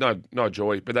them. They had no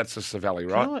joy, but that's the Savali,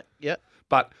 right? Yep.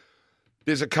 But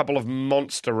there's a couple of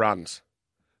monster runs.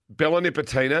 Bella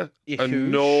Nipotina, Yeah,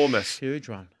 enormous. Huge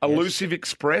run. Elusive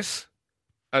Express,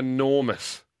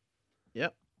 enormous.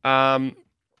 Yep.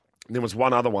 There was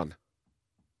one other one.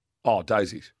 Oh,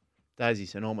 Daisy's.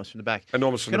 Daisy's enormous from the back.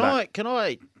 Enormous from the back. Can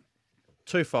I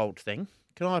twofold thing?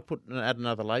 Can I add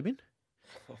another lab in?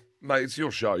 Mate, it's your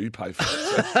show. You pay for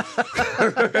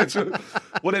it. So.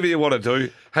 Whatever you want to do.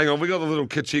 Hang on, we got a little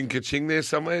ka-ching there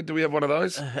somewhere. Do we have one of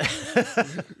those?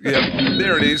 Yep,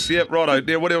 there it is. Yep, righto.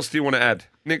 Now, what else do you want to add?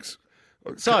 Next.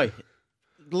 So,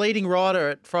 leading rider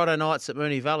at Friday nights at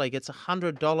Moonee Valley gets a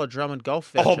 $100 Drummond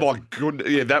golf voucher. Oh my goodness!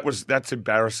 Yeah, that's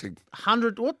embarrassing.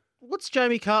 What's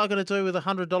Jamie Carr going to do with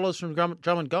 $100 from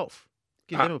Drummond Golf?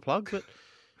 Give him a plug, but.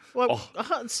 Well,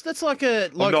 that's like a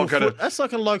local. That's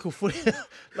like a local footy.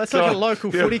 That's like a local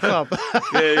footy club.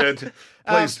 Yeah.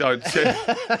 Please don't.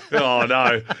 Oh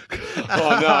no!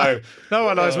 Oh no! No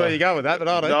one knows where you go with that, but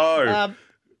I do. No.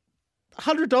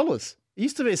 $100. It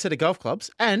used to be a set of golf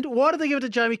clubs, and why did they give it to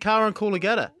Jamie Carr and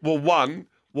Coolangatta? Well,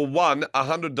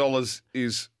 $100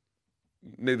 is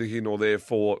neither here nor there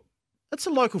for. That's a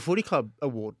local footy club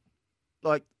award,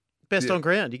 like best on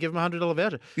ground. You give them $100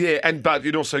 voucher. Yeah, but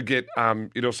you'd also get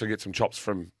some chops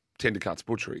from Tender Cuts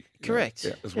Butchery. Correct.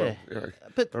 As well. Yeah. You know,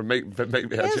 But for meat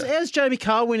voucher. how's Jamie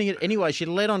Carr winning it anyway? She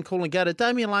led on Coolangatta.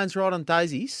 Damien Lane's right on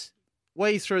daisies.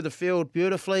 Weave through the field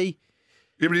beautifully.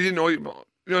 Yeah, but he didn't know. You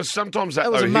know, sometimes that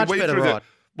was though, a much he went better through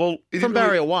ride. From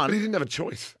barrier one. But he didn't have a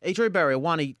choice. He drew barrier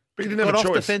one. He didn't got have a off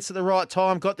choice. the fence at the right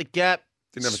time, got the gap.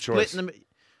 Didn't have a split choice. in the-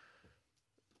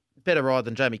 better ride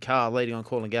than Jamie Carr leading on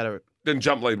Coolangatta. Then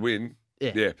jump lead win.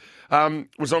 Yeah.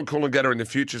 Was on Coolangatta in the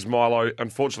futures. Milo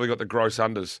unfortunately got the gross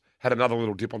unders. Had another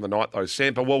little dip on the night though.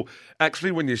 Sampa, well,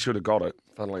 actually when you should have got it,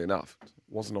 funnily enough, it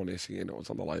wasn't on SEN. It was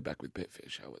on the layback with Betfair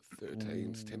show at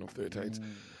 13s, 10 or 13s.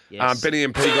 Yes. Benny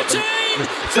MP got the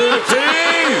 13!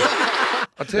 I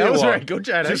tell That you was what, very good,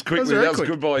 Jado. just quickly, that was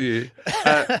good by you.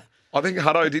 I think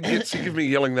Hutto did get sick of me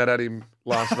yelling that at him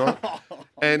last night.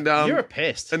 And You're a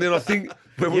pest. And then I think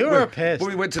You're a pest. when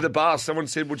we went to the bar, someone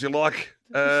said, "Would you like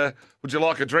a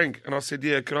drink?" And I said,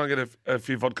 "Yeah, can I get a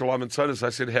few vodka lime and sodas?" They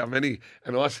said, "How many?"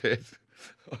 And I said,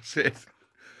 "13."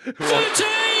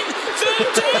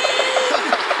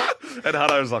 And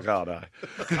Hutto was like, "Oh no."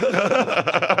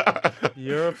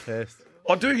 You're a pest.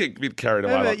 I do get a bit carried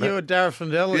away. How like about you that. and Darren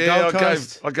Flindell at Yeah, Gold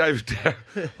Coast? I gave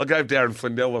Darren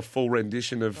Flindell a full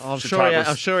rendition of I'm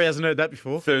Chautauqua's sure he hasn't heard that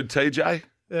before. third TJ.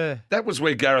 Yeah. That was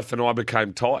where Gareth and I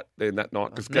became tight then that night.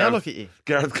 Because Now look at you.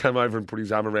 Gareth came over and put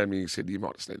his arm around me and he said, "You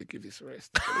might just need to give this a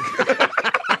rest."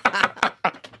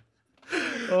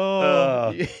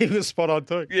 He was spot on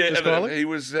too. Yeah, Just and quietly. he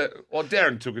was.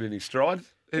 Darren took it in his stride.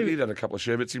 He'd had a couple of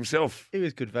sherbets himself. He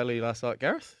was good value last night,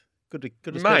 Gareth. Good to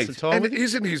spend Mate, some time and with him.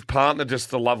 isn't his partner just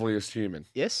the loveliest human?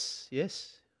 Yes.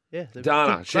 Yeah. they're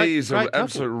Dana, good- she is an great couple.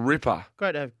 absolute ripper.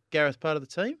 Great to have Gareth part of the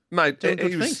team. Mate, Doing good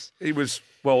he was. things. He was.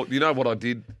 Well, you know what I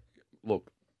did?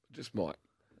 Look, just might.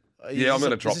 Yeah, I'm going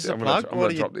to drop this. I'm going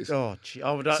to drop this. Oh, gee. So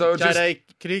JD,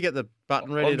 can you get the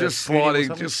button ready? I'm just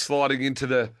sliding into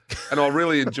the, and I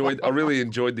really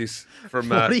enjoyed this from.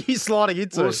 What are you sliding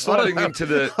into? Well, sliding into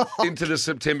the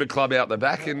September club out the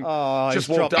back, and just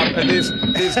he's walked dropped- up, and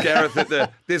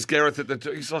there's Gareth at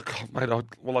the he's like, "Oh,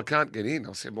 mate, I can't get in."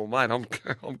 I said, "Well, mate,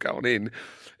 I'm going in,"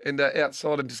 and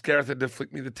outside, and just Gareth had to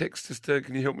flick me the text, just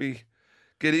can you help me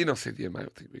get in? I said, "Yeah, mate,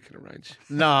 I think we can arrange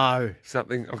No,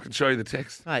 something. I can show you the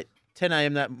text." mate. 10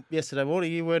 a.m. that yesterday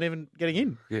morning, you weren't even getting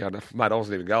in. Yeah, mate, I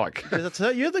wasn't even going.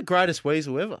 You're the greatest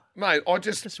weasel ever. Mate, you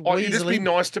just be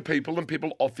nice to people and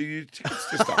people offer you tickets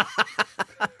to stuff.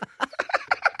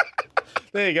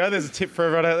 There you go. There's a tip for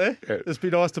everyone out there. Yeah. Just be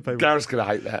nice to people. Gareth's going to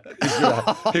hate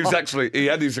that. He was actually, he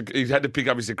had to pick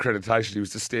up his accreditation. He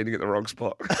was just standing at the wrong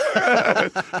spot.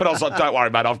 But I was like, "Don't worry,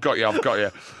 mate, I've got you.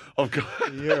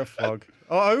 You're a flog.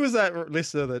 Oh, who was that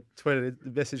listener that tweeted the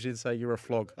message in saying you're a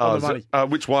flog? On the money.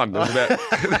 Which one? There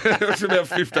was about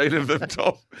 15 of them,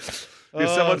 Tom. Yeah,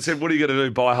 someone said, "What are you going to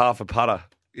do? Buy half a putter?"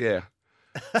 Yeah.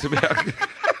 It's about...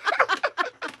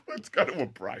 Let's go to a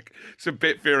break. It's a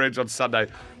Betfair Edge on Sunday.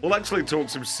 We'll actually talk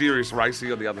some serious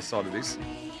racing on the other side of this.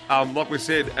 Like we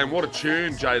said, and what a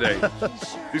tune,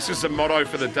 JD. This is the motto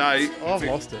for the day. I've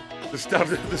lost it.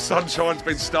 The sunshine's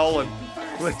been stolen.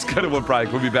 Let's go to a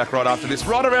break. We'll be back right after this.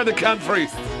 Right around the country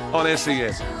on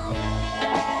SEN.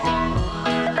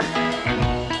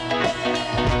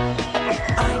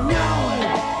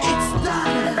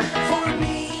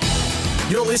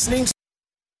 You're listening to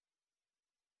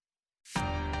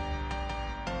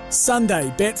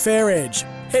Sunday Betfair Edge.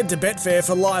 Head to Betfair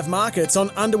for live markets on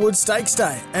Underwood Stakes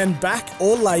Day and back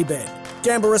or lay bet.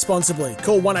 Gamble responsibly.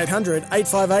 Call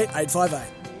 1-800-858-858.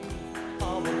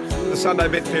 The Sunday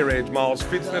Betfair Edge, Miles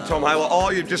Fitzner, Tom Haler. Oh,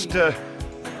 you've just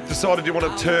decided you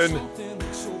want to turn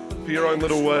for your own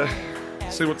little...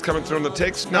 see what's coming through on the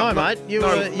text? No, mate.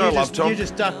 Tom. You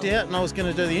just ducked out, and I was going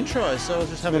to do the intro, so I was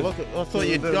just having a look. I thought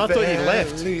you'd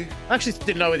left. I actually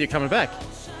didn't know whether you're coming back.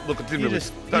 Look, it didn't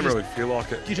really feel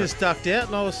like it. You just ducked out,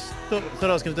 and I thought I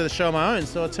was going to do the show on my own,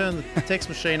 so I turned the text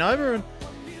machine over. And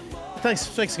thanks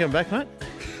for coming back, mate.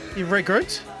 You've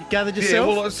regrouped. You gathered yourself.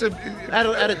 Yeah,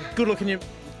 well, had a good look in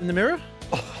the mirror.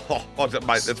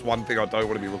 Mate, that's one thing I don't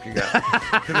want to be looking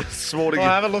at. This morning,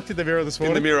 I haven't looked in the mirror this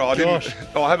morning. in the mirror,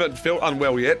 I haven't felt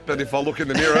unwell yet, but if I look in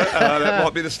the mirror, that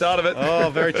might be the start of it. Oh,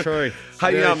 very true.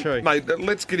 Hey, Very true. mate,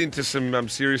 let's get into some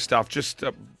serious stuff just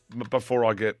before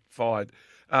I get fired.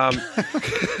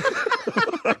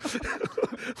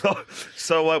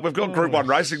 So we've got Group 1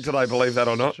 racing today, believe that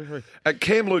or not.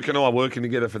 Cam, Luke and I are working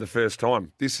together for the first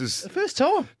time. This is... The first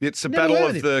time? It's a Never battle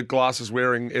heard of the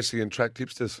glasses-wearing SE and track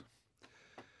tipsters.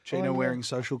 Chino wearing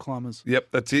social climbers. Yep,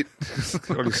 that's it.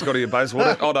 Scotty and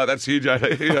Bayswater. Oh, no, that's you,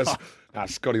 JD. Yes.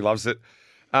 Scotty loves it.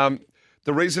 The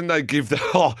reason they give the...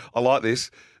 Oh, I like this.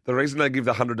 The reason they give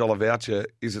the $100 voucher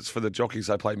is it's for the jockeys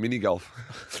they play mini golf.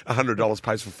 $100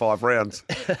 pays for 5 rounds.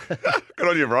 Good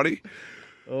on you, Ronnie.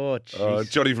 Oh,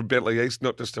 jeez. Johnny from Bentley East,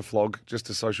 not just a flog, just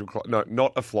a social... No,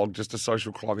 not a flog, just a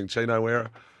social climbing chino wearer.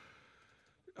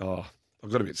 Oh, I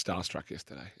got a bit starstruck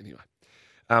yesterday. Anyway.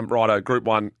 Righto, Group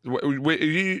 1. Are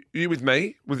you with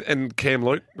me and Cam,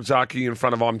 Luke, Zaki in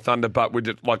front of I'm Thunder, but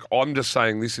I'm just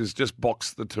saying this is just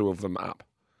box the two of them up.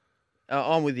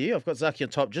 I'm with you. I've got Zaki on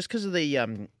top just because of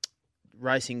the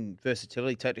racing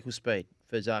versatility, tactical speed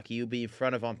for Zaki. You'll be in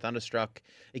front of I'm Thunderstruck.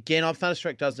 Again, I'm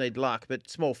Thunderstruck does need luck, but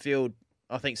small field,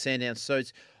 I think Sandown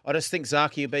suits. I just think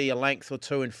Zaki will be a length or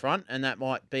two in front, and that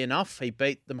might be enough. He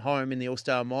beat them home in the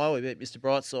All-Star Mile. He beat Mr.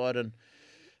 Brightside, and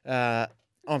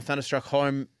I'm Thunderstruck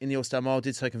home in the All-Star Mile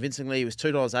did so convincingly. It was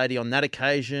 $2.80 on that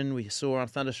occasion. We saw I'm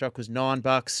Thunderstruck was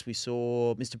 $9. We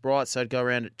saw Mr. Brightside go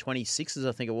around at 26s,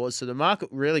 I think it was. So the market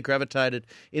really gravitated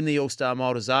in the All-Star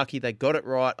Mile to Zaki. They got it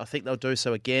right. I think they'll do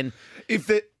so again. If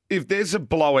there's a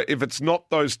blowout, if it's not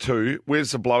those two,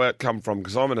 where's the blowout come from?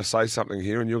 Because I'm going to say something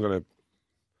here, and you're going to.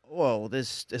 Well,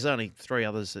 there's only 3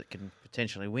 others that can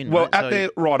potentially win. Well, mate.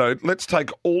 righto. Let's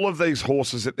take all of these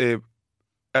horses at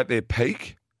their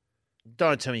peak.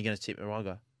 Don't tell me you're going to tip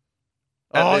Morongo.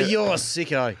 Oh, you're a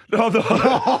sicko.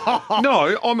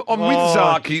 No, I'm with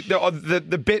Zaki.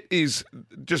 The bet is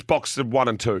just box the 1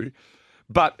 and 2.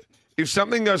 But if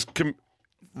something goes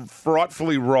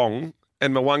frightfully wrong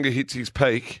and Mwanga hits his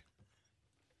peak...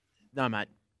 No, mate.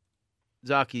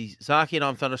 Zaki and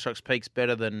I'm Thunderstruck's peak's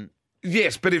better than...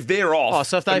 Yes, but if they're off... Oh,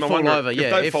 so if they fall over, yeah.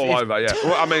 If they fall over, yeah.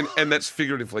 Well, I mean, and that's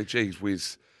figuratively, geez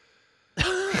whiz. Do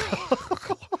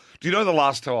you know the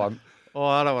last time... Oh,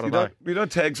 I don't want to know. You know,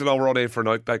 Tags and I were on air for an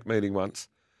Oakback meeting once,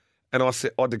 and I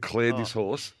declared this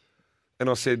horse, and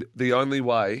I said the only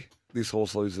way this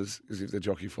horse loses is if the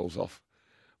jockey falls off.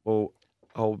 Well,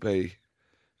 I'll be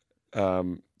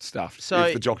stuffed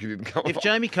if the jockey didn't come off. If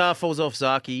Jamie Carr falls off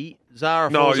Zaki,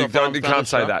 Zara falls off. No, you can't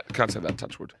say that. Can't say that.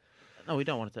 Touchwood. No, we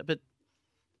don't want it. But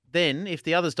then, if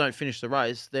the others don't finish the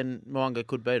race, then Moanga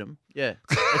could beat them. Yeah,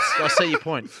 I see your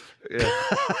point. Yeah,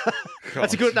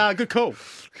 that's a good call.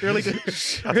 Really good,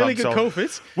 really good call,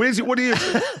 Fitz. Where's it? What do you?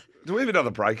 Do we have another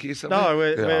break here? No,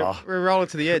 we're rolling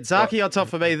to the end. Zaki on top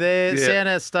for me there. Yeah.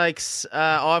 Sandown Stakes.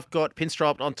 I've got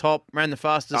Pinstriped on top. Ran the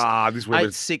fastest. This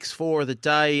 8.64 of the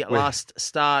day. Last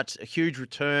start. A huge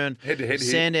return. Head to head.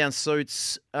 Sandown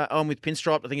suits on with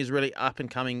Pinstriped. I think is really up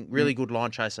and coming. Really good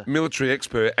line chaser. Military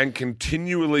expert and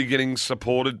continually getting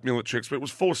supported. Military expert. It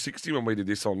was 460 when we did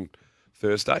this on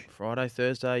Thursday.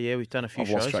 Thursday. Yeah, we've done a few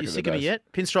shows. You sick of me days. yet?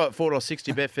 Pinstripe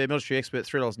 $4.60 Betfair. Military expert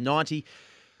 $3.90.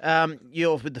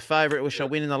 You're with the favourite, which I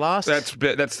win in the last. That's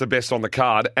the best on the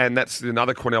card, and that's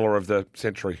another Quinella of the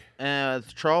century. The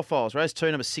trial files, race 2,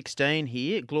 number 16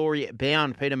 here. Glory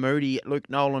Bound, Peter Moody, Luke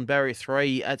Nolan, barrier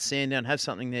 3 at Sandown. Have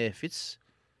something there, Fitz.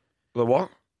 The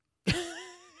what?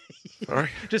 Sorry?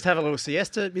 Just have a little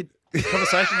siesta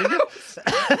mid-conversation, didn't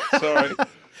you? Sorry.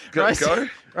 Go.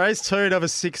 Race 2, number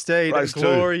 16, Race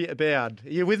Glory Bound. Are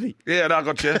you with me? Yeah, no, I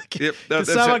got you. Yep. Can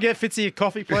someone get Fitzy a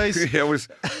coffee, please? Yeah,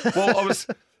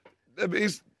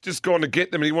 he's just gone to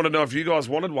get them and he wanted to know if you guys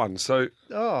wanted one. So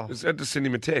I had to send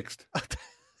him a text.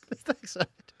 Thanks,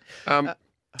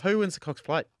 who wins the Cox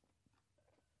Plate?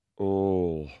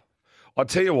 Oh, I'll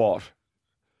tell you what.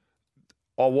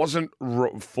 I wasn't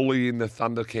fully in the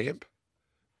Thunder camp,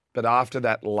 but after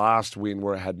that last win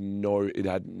where it had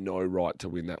no right to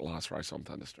win that last race on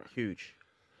Thunderstruck. Huge.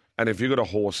 And if you've got a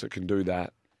horse that can do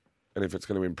that, and if it's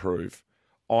going to improve,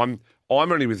 I'm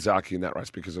only with Zaki in that race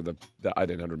because of the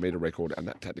 1800 metre record and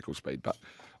that tactical speed. But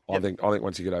I think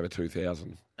once you get over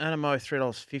 2,000. Animo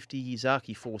 $3.50,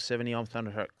 Zaki $4.70, I'm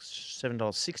Thunderstruck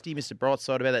 $7.60. Mr.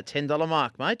 Brightside about that $10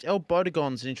 mark, mate. El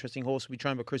Bodegon's an interesting horse. Will be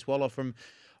trained by Chris Waller from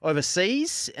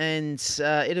overseas, and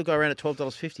it'll go around at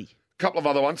 $12.50. Couple of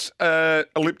other ones.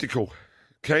 Elliptical.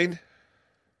 Keen?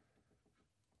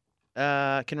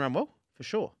 Can run well, for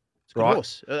sure. It's a good Right.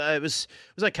 horse. It was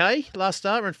okay last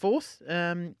start. Ran fourth.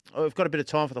 We've got a bit of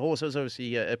time for the horse. It was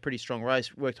obviously a pretty strong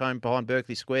race. Worked home behind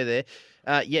Berkeley Square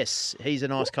there. Yes, he's a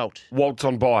nice colt. Waltz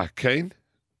on by. Keen?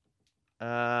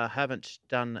 Haven't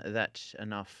done that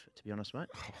enough, to be honest, mate.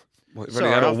 Well, you've Sorry,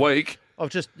 only had a I've- week.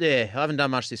 I haven't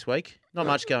done much this week. Not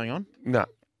much going on. No.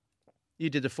 You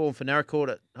did the form for Narracourt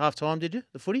at half time, did you?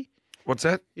 The footy? What's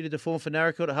that? You did the form for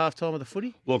Narracourt at half time of the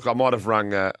footy? Look, I might have rung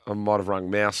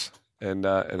Mouse and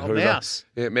Hoover. Mouse.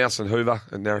 Yeah, Mouse and Hoover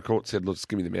and Narracourt said, "Look, just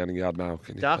give me the Mounting Yard mail,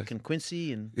 can you Duck please?" and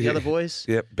Quincy and the Yeah. other boys.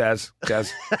 Yeah, Gaz,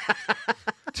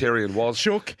 Terry and Woz.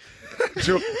 Chook.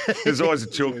 Chook. There's always a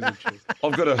chook.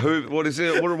 I've got a Hoover. What is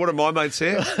it? What are my mates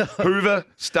here? Hoover,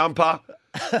 Stumper,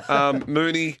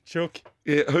 Mooney. Chook.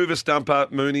 Yeah, Hoover, Stumper,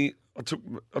 Mooney. I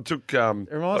took. It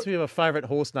reminds me of a favourite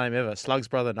horse name ever, Slug's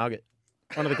Brother Nugget.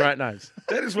 One of the great names.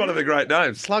 That is one of the great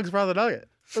names. Slug's Brother Nugget.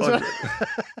 Slug-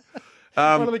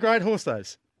 One of the great horse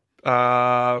names.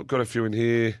 Got a few in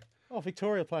here. Oh,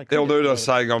 Victoria playing El cricket. Nudo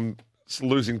saying I'm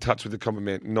losing touch with the common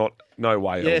man. No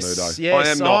way, Yes, El Nudo. yes.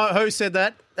 I am not. Who said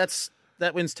that?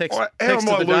 That wins text. How text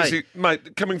am I of the day. losing,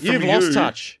 mate? Coming from You've you, lost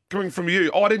touch. Coming from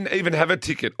you, I didn't even have a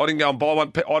ticket. I didn't go and buy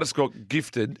one. I just got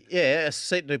gifted. Yeah, a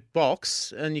seat in a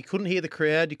box, and you couldn't hear the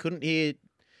crowd. You couldn't hear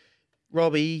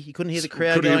Robbie. You couldn't hear the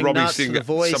crowd Couldn't going hear Robbie nuts sing to the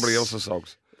voice. somebody else's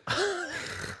songs.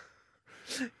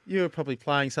 You were probably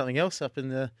playing something else up in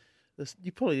the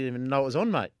you probably didn't even know it was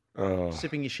on, mate. Oh,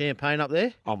 Sipping your champagne up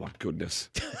there. oh my goodness.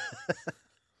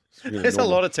 It's really There's a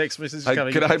normal. lot of text messages Hey,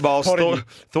 coming. g'day, Miles. potting.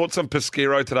 Thoughts on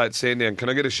Pesquero today at Sandown? Can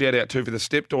I get a shout out too for the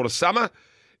stepdaughter Summer?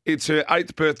 It's her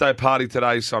 8th birthday party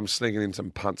today, so I'm sneaking in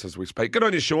some punts as we speak. Good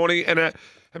on you, Shawnee, and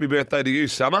happy birthday to you,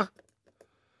 Summer.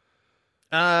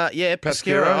 Yeah,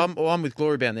 Pesquero. Pesquero. I'm with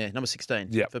Glory Bound there, number 16.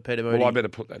 Yeah. For Peter Moody. Well, I better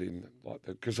put that in like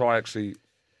that because I actually,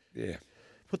 yeah.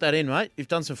 Put that in, mate. You've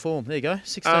done some form. There you go.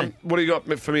 16. What do you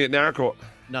got for me at Narracourt?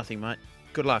 Nothing, mate.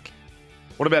 Good luck.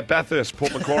 What about Bathurst,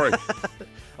 Port Macquarie,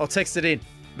 I'll text it in.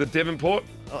 the Devonport?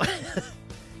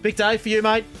 Big day for you,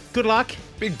 mate. Good luck.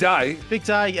 Big day. Big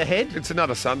day ahead. It's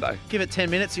another Sunday. Give it 10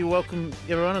 minutes. You welcome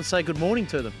everyone and say good morning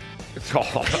to them.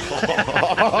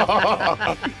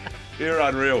 You're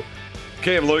unreal.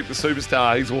 Cam Luke, the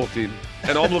superstar, he's walked in.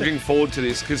 And I'm looking forward to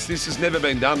this because this has never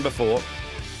been done before.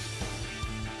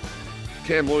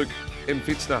 Cam Luke and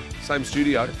Fitzner, same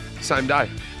studio, same day.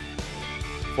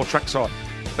 For trackside.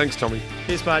 Thanks, Tommy.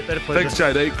 Cheers, mate. Better pleasure. Thanks,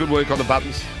 JD. Good work on the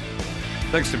buttons.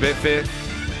 Thanks to Betfair.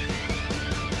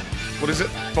 What is it?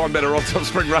 Find better odds on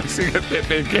spring racing at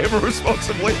Betfair. Gamble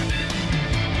responsibly.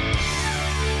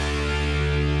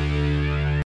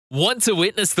 Want to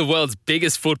witness the world's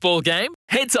biggest football game?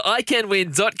 Head to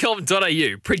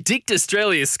iCanWin.com.au, predict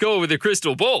Australia's score with a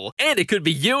crystal ball, and it could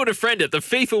be you and a friend at the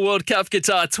FIFA World Cup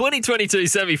Qatar 2022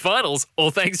 semi-finals,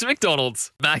 all thanks to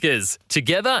McDonald's. Maccas,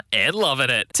 together and loving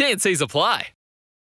it. TNCs apply.